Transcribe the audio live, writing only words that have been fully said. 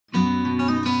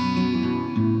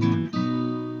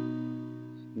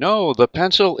No, the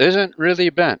pencil isn't really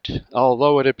bent,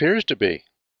 although it appears to be.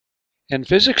 And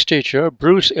physics teacher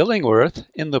Bruce Illingworth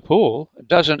in the pool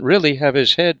doesn't really have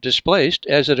his head displaced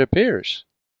as it appears.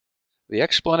 The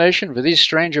explanation for these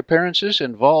strange appearances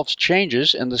involves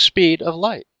changes in the speed of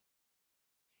light.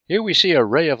 Here we see a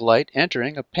ray of light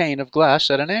entering a pane of glass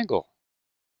at an angle.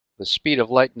 The speed of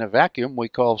light in a vacuum we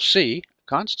call c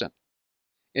constant.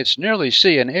 It's nearly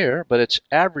c in air, but its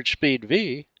average speed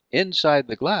v inside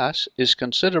the glass is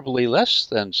considerably less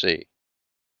than c.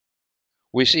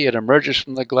 We see it emerges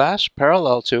from the glass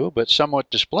parallel to, but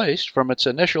somewhat displaced from its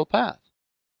initial path.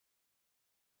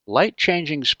 Light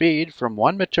changing speed from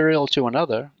one material to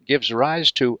another gives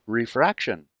rise to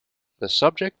refraction, the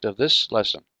subject of this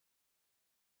lesson.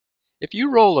 If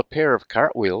you roll a pair of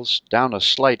cartwheels down a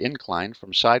slight incline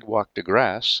from sidewalk to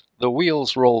grass, the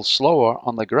wheels roll slower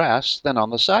on the grass than on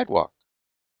the sidewalk.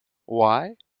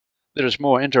 Why? There's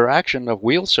more interaction of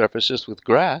wheel surfaces with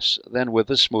grass than with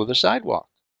the smoother sidewalk.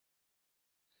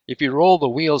 If you roll the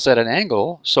wheels at an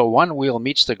angle, so one wheel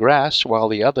meets the grass while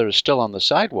the other is still on the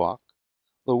sidewalk,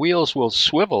 the wheels will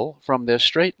swivel from their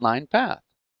straight line path.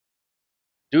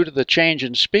 Due to the change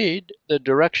in speed, the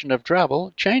direction of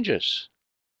travel changes.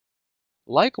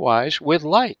 Likewise with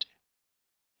light.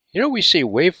 Here we see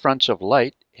wavefronts of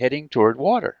light heading toward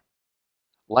water.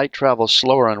 Light travels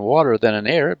slower in water than in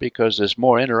air because there's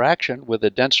more interaction with the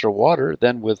denser water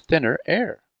than with thinner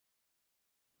air.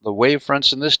 The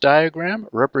wavefronts in this diagram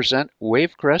represent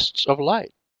wave crests of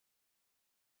light.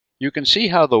 You can see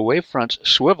how the wavefronts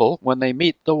swivel when they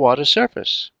meet the water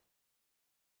surface.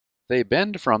 They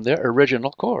bend from their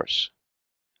original course.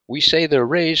 We say the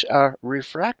rays are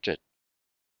refracted.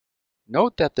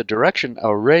 Note that the direction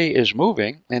a ray is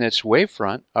moving and its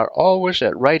wavefront are always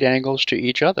at right angles to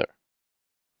each other.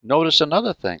 Notice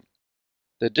another thing.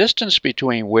 The distance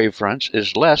between wavefronts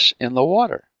is less in the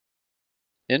water.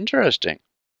 Interesting.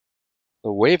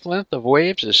 The wavelength of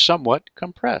waves is somewhat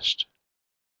compressed.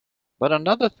 But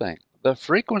another thing, the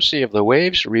frequency of the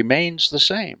waves remains the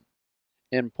same.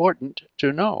 Important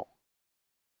to know.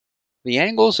 The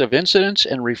angles of incidence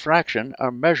and refraction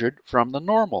are measured from the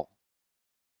normal.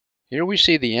 Here we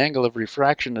see the angle of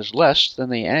refraction is less than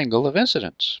the angle of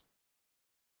incidence.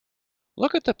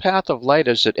 Look at the path of light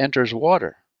as it enters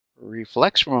water,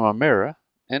 reflects from a mirror,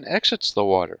 and exits the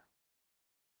water.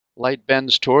 Light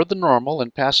bends toward the normal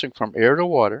in passing from air to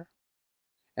water,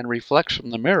 and reflects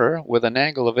from the mirror with an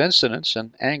angle of incidence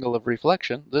and angle of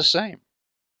reflection the same.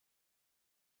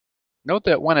 Note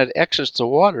that when it exits the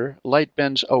water, light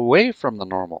bends away from the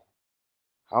normal.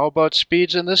 How about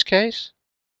speeds in this case?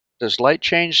 Does light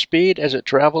change speed as it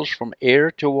travels from air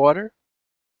to water?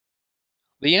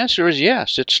 The answer is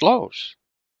yes, it slows.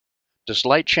 Does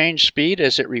light change speed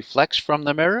as it reflects from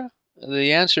the mirror?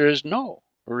 The answer is no.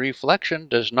 Reflection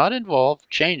does not involve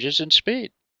changes in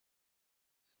speed.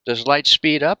 Does light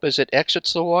speed up as it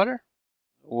exits the water?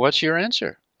 What's your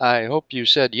answer? I hope you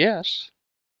said yes.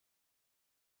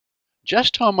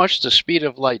 Just how much the speed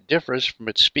of light differs from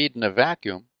its speed in a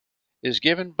vacuum is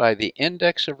given by the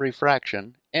index of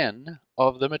refraction, n,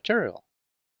 of the material.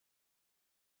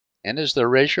 N is the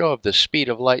ratio of the speed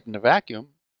of light in a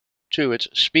vacuum to its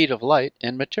speed of light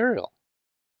in material.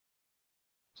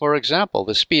 For example,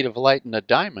 the speed of light in a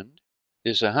diamond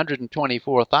is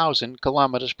 124,000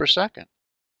 kilometers per second.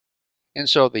 And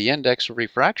so the index of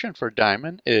refraction for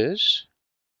diamond is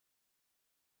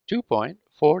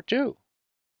 2.42.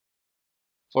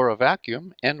 For a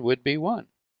vacuum, n would be 1.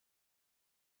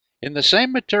 In the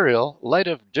same material, light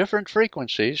of different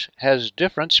frequencies has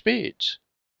different speeds,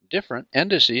 different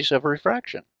indices of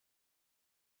refraction.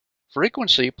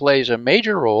 Frequency plays a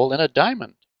major role in a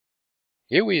diamond.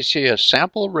 Here we see a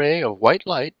sample ray of white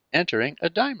light entering a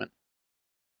diamond.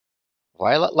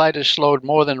 Violet light is slowed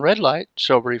more than red light,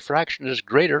 so refraction is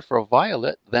greater for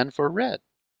violet than for red.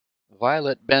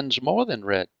 Violet bends more than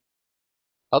red.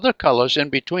 Other colors in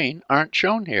between aren't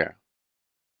shown here.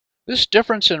 This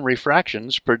difference in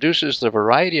refractions produces the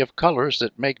variety of colors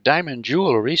that make diamond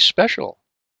jewelry special.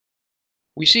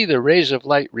 We see the rays of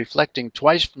light reflecting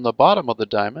twice from the bottom of the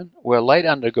diamond, where light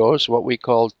undergoes what we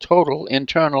call total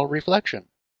internal reflection.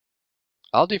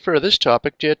 I'll defer this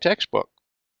topic to your textbook.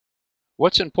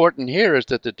 What's important here is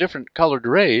that the different colored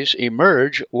rays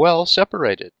emerge well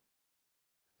separated.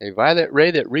 A violet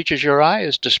ray that reaches your eye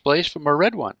is displaced from a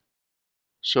red one.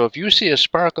 So if you see a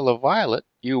sparkle of violet,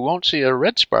 you won't see a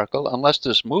red sparkle unless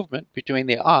there's movement between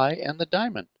the eye and the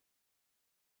diamond.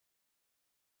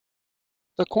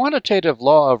 The quantitative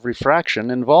law of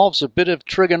refraction involves a bit of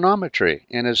trigonometry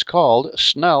and is called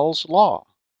Snell's law,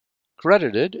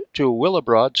 credited to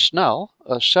Willebrord Snell,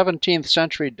 a 17th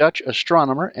century Dutch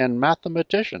astronomer and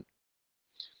mathematician.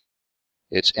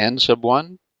 It's n sub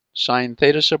 1 sine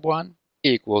theta sub 1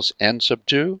 equals n sub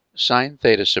 2 sine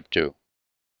theta sub 2,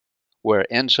 where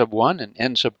n sub 1 and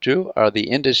n sub 2 are the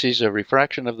indices of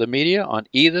refraction of the media on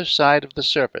either side of the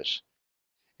surface,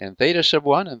 and theta sub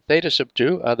 1 and theta sub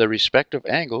 2 are the respective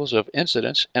angles of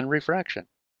incidence and refraction.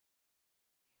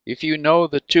 If you know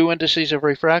the two indices of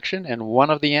refraction and one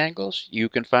of the angles, you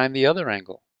can find the other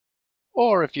angle.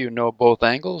 Or if you know both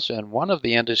angles and one of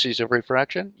the indices of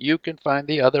refraction, you can find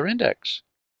the other index.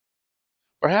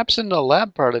 Perhaps in the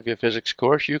lab part of your physics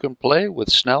course, you can play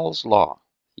with Snell's law.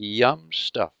 Yum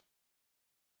stuff.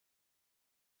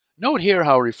 Note here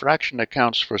how refraction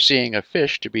accounts for seeing a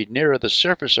fish to be nearer the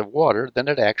surface of water than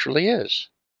it actually is.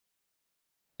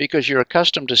 Because you're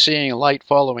accustomed to seeing light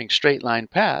following straight-line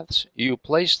paths, you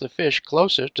place the fish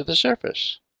closer to the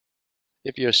surface.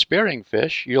 If you're spearing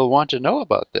fish, you'll want to know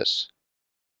about this.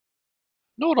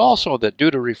 Note also that due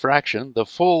to refraction, the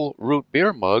full root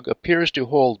beer mug appears to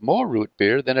hold more root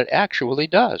beer than it actually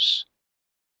does.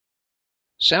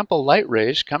 Sample light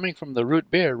rays coming from the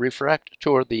root beer refract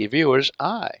toward the viewer's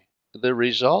eye. The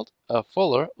result, a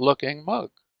fuller-looking mug.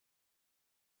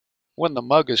 When the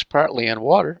mug is partly in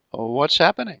water, what's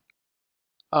happening?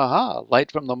 Aha,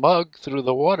 light from the mug through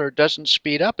the water doesn't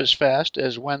speed up as fast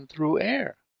as when through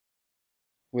air.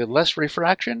 With less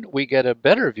refraction, we get a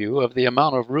better view of the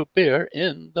amount of root beer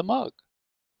in the mug.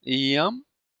 Yum!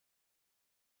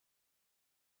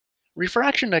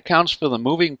 Refraction accounts for the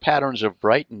moving patterns of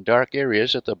bright and dark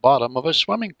areas at the bottom of a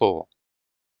swimming pool.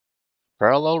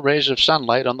 Parallel rays of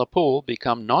sunlight on the pool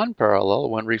become non-parallel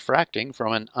when refracting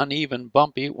from an uneven,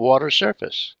 bumpy water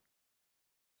surface.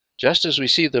 Just as we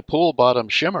see the pool bottom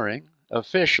shimmering, a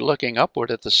fish looking upward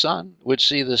at the sun would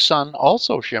see the sun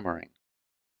also shimmering.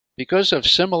 Because of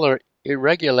similar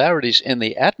irregularities in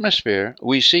the atmosphere,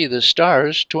 we see the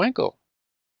stars twinkle.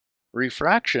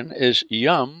 Refraction is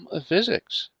yum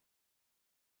physics.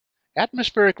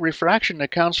 Atmospheric refraction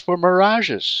accounts for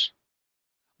mirages.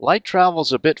 Light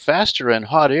travels a bit faster in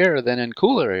hot air than in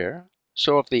cooler air,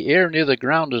 so if the air near the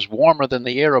ground is warmer than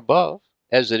the air above,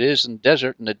 as it is in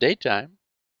desert in the daytime,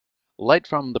 light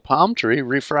from the palm tree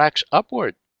refracts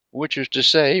upward, which is to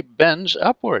say, bends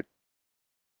upward.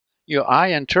 Your eye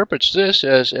interprets this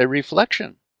as a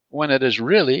reflection, when it is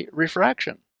really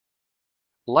refraction.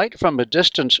 Light from a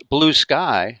distant blue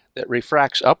sky that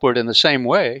refracts upward in the same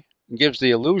way gives the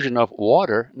illusion of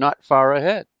water not far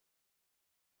ahead.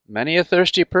 Many a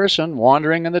thirsty person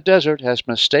wandering in the desert has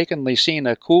mistakenly seen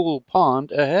a cool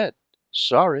pond ahead.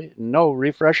 Sorry, no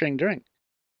refreshing drink.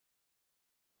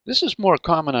 This is more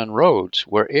common on roads,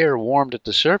 where air warmed at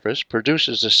the surface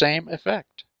produces the same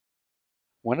effect.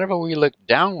 Whenever we look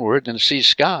downward and see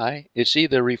sky, it's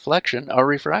either reflection or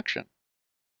refraction.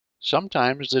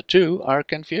 Sometimes the two are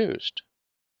confused.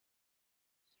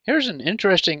 Here's an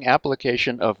interesting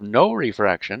application of no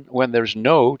refraction when there's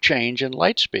no change in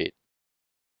light speed.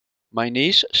 My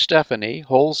niece Stephanie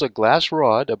holds a glass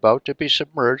rod about to be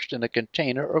submerged in a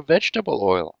container of vegetable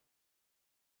oil.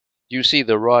 You see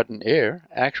the rod in air,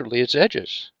 actually its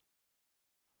edges.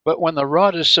 But when the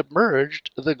rod is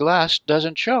submerged, the glass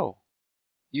doesn't show.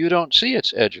 You don't see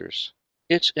its edges.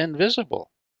 It's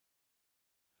invisible.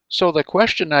 So the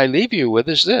question I leave you with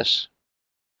is this.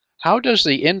 How does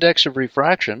the index of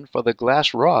refraction for the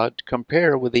glass rod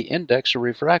compare with the index of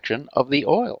refraction of the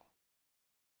oil?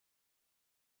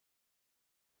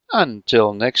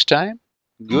 Until next time,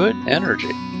 good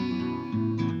energy.